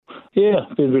Yeah,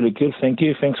 been really good. Thank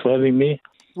you. Thanks for having me.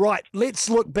 Right, let's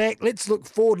look back, let's look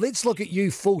forward, let's look at you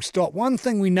full stop. One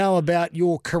thing we know about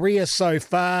your career so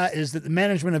far is that the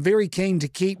management are very keen to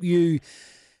keep you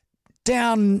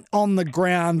down on the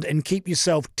ground and keep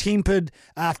yourself tempered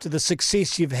after the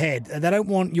success you've had. They don't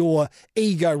want your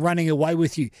ego running away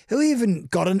with you. Have you even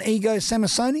got an ego,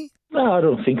 Samisoni? No, I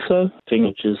don't think so. I think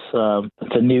it's just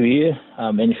it's a new year.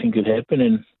 Anything could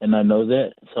happen, and I know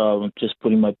that. So I'm just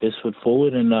putting my best foot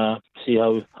forward and see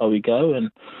how we go. And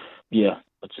yeah,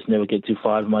 I just never get too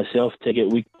far of myself. Take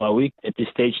it week by week. At this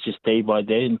stage, just day by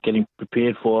day, and getting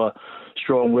prepared for a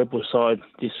strong Rebel side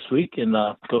this week, and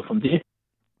go from there.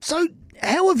 So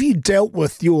how have you dealt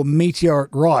with your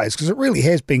meteoric rise? Because it really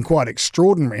has been quite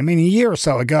extraordinary. I mean, a year or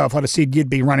so ago, if I'd have said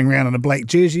you'd be running around in a black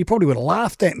jersey, you probably would have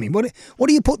laughed at me. What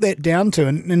do you put that down to,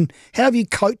 and how have you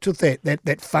coped with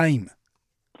that fame?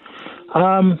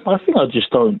 I think I just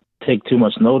don't take too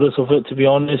much notice of it, to be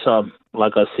honest.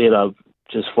 Like I said, I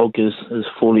just focus is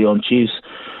fully on Chiefs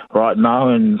right now,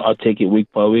 and I take it week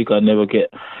by week. I never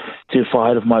get too far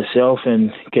ahead of myself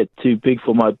and get too big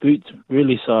for my boots,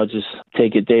 really. So I just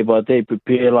take it day by day,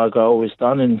 prepare like I always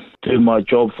done, and do my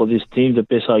job for this team the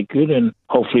best I could, and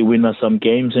hopefully win us some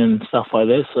games and stuff like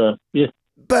that. So, yeah.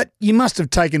 But you must have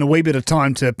taken a wee bit of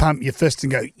time to pump your fist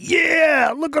and go,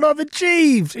 yeah, look what I've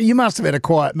achieved. You must have had a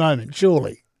quiet moment,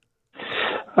 surely.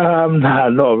 No,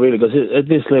 not really, because at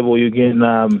this level you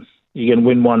can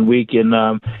win one week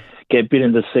and get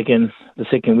beaten the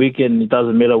second weekend. It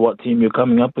doesn't matter what team you're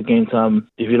coming up against.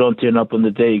 If you don't turn up on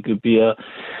the day, it could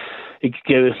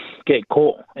get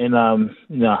caught, and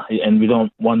and we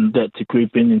don't want that to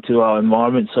creep into our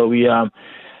environment. So we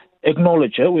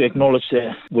acknowledge it. We acknowledge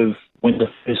that we've won the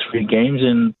first 3 games,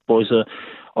 and boys are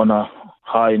on a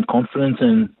high in confidence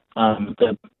and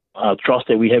the trust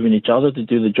that we have in each other to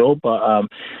do the job. But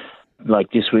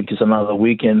like this week is another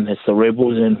week, and it's the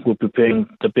Rebels, and we're preparing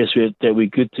the best way that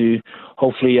we could to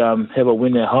hopefully have a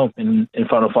win at home in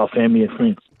front of our family and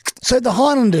friends. So the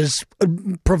Highlanders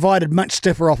provided much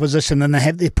stiffer opposition than they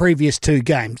had their previous 2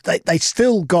 games. They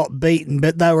still got beaten,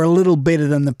 but they were a little better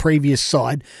than the previous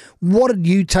side. What did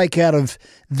you take out of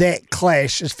that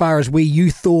clash as far as where you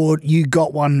thought you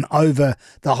got one over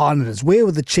the Highlanders? Where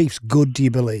were the Chiefs good, do you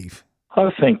believe? I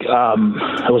think it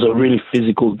was a really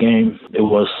physical game. It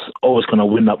was always going to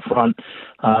win up front.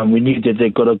 We knew that they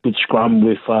got a good scrum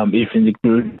with Ethan de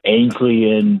Groot,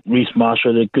 Ainsley and Reece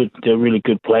Marshall. They're really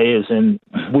good players, and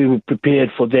we were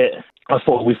prepared for that. I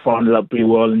thought we found it up pretty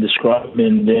well in the scrum,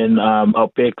 and then our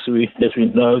backs, as we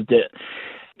know, that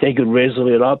they could wrestle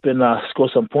it up and score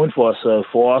some points for us. So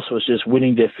for us, it was just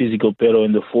winning their physical battle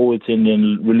in the forwards and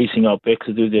then releasing our backs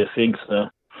to do their things. So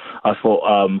I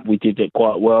thought we did that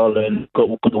quite well and got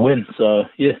the win. So,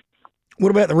 yeah. What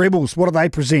about the Rebels? What do they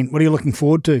present? What are you looking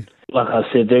forward to? Like I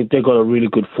said, they got a really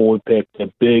good forward pack. They're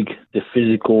big, they're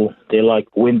physical, they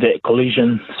win that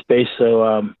collision space. So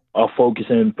our focus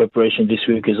and preparation this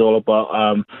week is all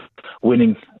about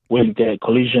winning that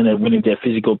collision and winning that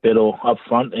physical battle up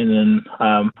front, and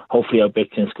then hopefully our back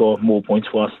can score more points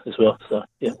for us as well. So,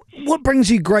 yeah. What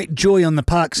brings you great joy on the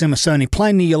park, Samisoni?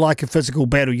 Plainly, you like a physical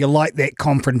battle. You like that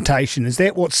confrontation. Is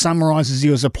that what summarises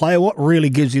you as a player? What really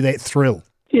gives you that thrill?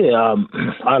 Yeah,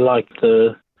 I like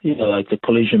the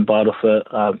collision part of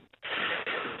it.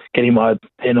 Getting my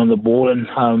pen on the ball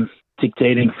and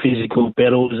dictating physical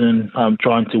battles and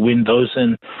trying to win those.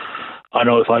 And I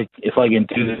know if I can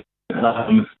do that.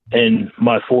 And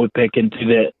my forward pack can do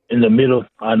that in the middle.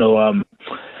 I know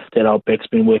that our back's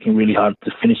been working really hard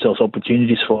to finish those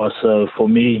opportunities for us. So for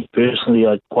me personally,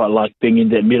 I quite like being in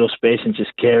that middle space and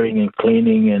just carrying and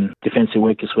cleaning and defensive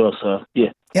work as well. So,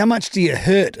 yeah. How much do you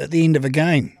hurt at the end of a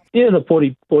game? Yeah, the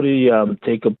body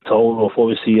take a toll of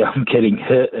obviously getting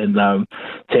hit and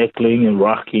tackling and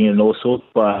rocking and all sorts.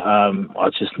 But I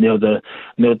just nailed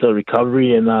the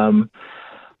recovery, and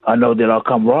I know that I'll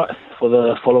come right for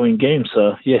the following game.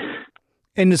 So, yeah.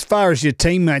 And as far as your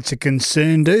teammates are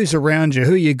concerned, who's around you?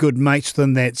 Who are your good mates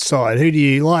on that side? Who do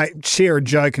you share a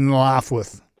joke and laugh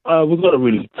with? We've got a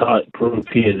really tight group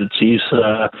here, the Chiefs.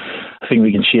 I think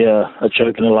we can share a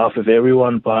joke and a laugh with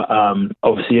everyone, but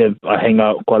obviously I hang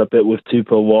out quite a bit with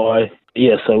Tupa Y.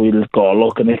 Yeah, so we've got a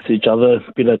locker next to each other,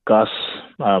 a bit of Gus,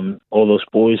 all those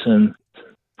boys, and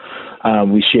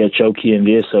we share a joke here and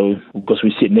there, so because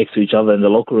we sit next to each other in the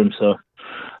locker room. So,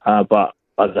 but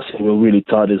like I said, we're really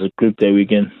tight as a group that we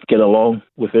can get along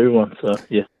with everyone. So,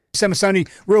 yeah. Samisoni,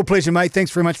 real pleasure, mate.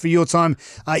 Thanks very much for your time.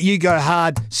 You go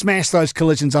hard. Smash those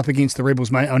collisions up against the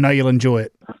Rebels, mate. I know you'll enjoy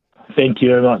it. Thank you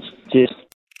very much. Cheers.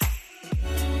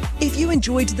 If you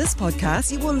enjoyed this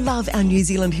podcast, you will love our New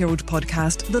Zealand Herald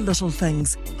podcast, The Little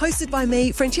Things, hosted by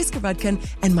me, Francesca Rudkin,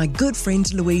 and my good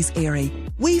friend Louise Airy.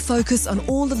 We focus on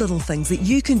all the little things that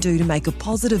you can do to make a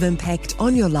positive impact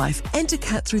on your life and to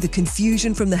cut through the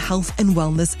confusion from the health and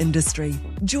wellness industry.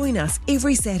 Join us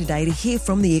every Saturday to hear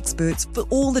from the experts for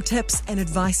all the tips and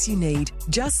advice you need.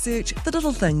 Just search The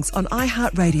Little Things on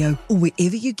iHeartRadio or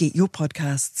wherever you get your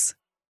podcasts.